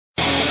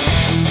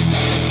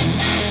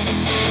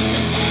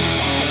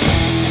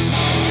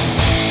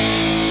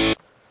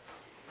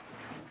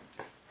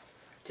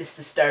Just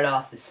to start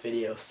off this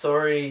video,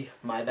 sorry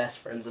my best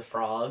friend's a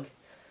frog.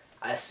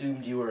 I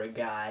assumed you were a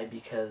guy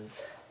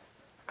because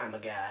I'm a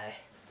guy.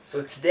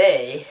 So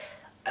today,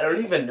 I don't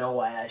even know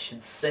why I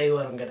should say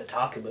what I'm going to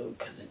talk about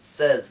because it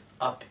says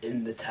up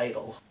in the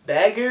title.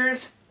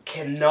 Beggars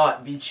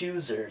cannot be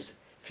choosers.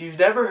 If you've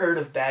never heard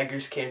of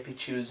beggars can't be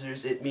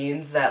choosers, it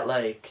means that,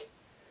 like,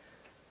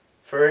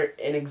 for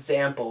an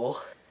example,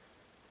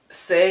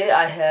 say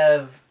I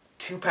have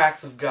 2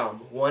 packs of gum.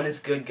 One is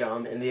good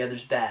gum and the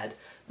other's bad.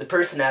 The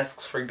person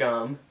asks for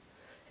gum,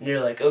 and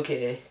you're like,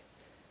 okay.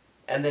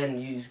 And then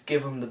you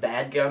give them the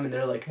bad gum, and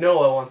they're like,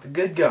 no, I want the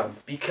good gum.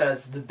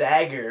 Because the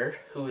bagger,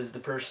 who is the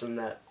person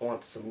that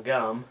wants some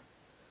gum,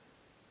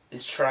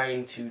 is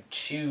trying to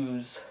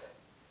choose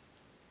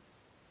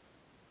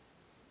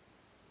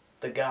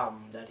the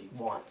gum that he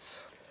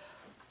wants.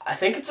 I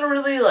think it's a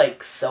really,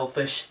 like,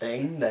 selfish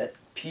thing that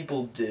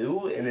people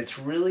do, and it's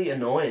really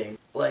annoying.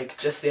 Like,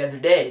 just the other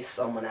day,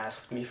 someone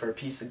asked me for a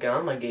piece of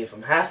gum, I gave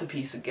them half a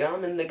piece of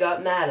gum, and they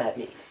got mad at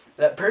me.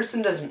 That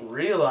person doesn't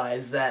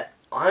realize that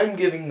I'm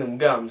giving them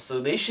gum, so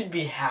they should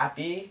be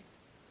happy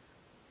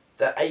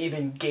that I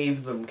even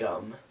gave them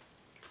gum.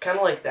 It's kind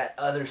of like that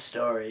other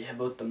story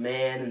about the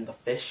man and the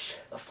fish,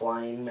 the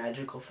flying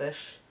magical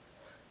fish.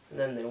 And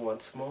then they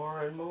want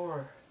more and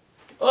more.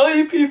 All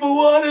you people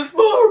want is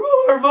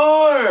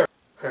more!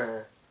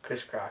 Huh,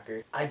 Chris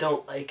Crocker. I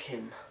don't like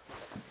him.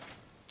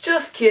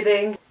 Just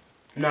kidding.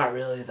 Not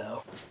really,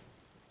 though.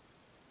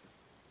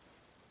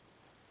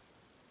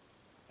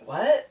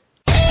 What?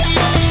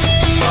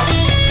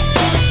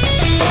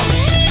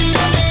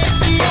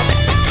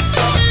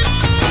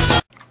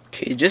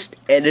 Okay, just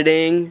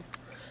editing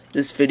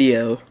this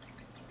video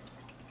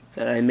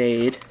that I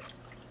made.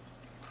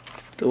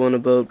 The one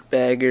about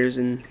beggars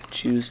and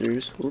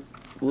choosers. Whoop,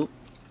 whoop.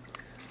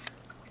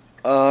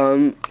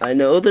 I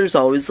know there's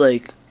always,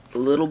 like, a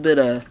little bit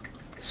of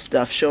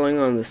stuff showing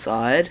on the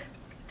side.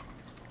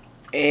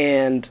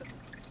 And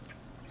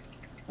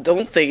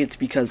don't think it's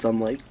because I'm,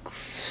 like,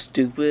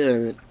 stupid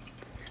and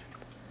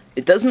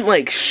it doesn't,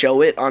 like,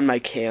 show it on my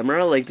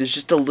camera. Like, there's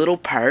just a little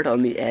part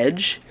on the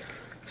edge.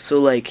 So,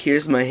 like,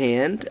 here's my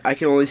hand. I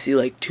can only see,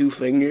 like, 2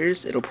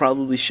 fingers. It'll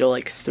probably show,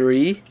 like,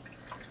 3.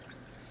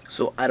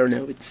 So, I don't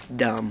know. It's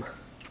dumb.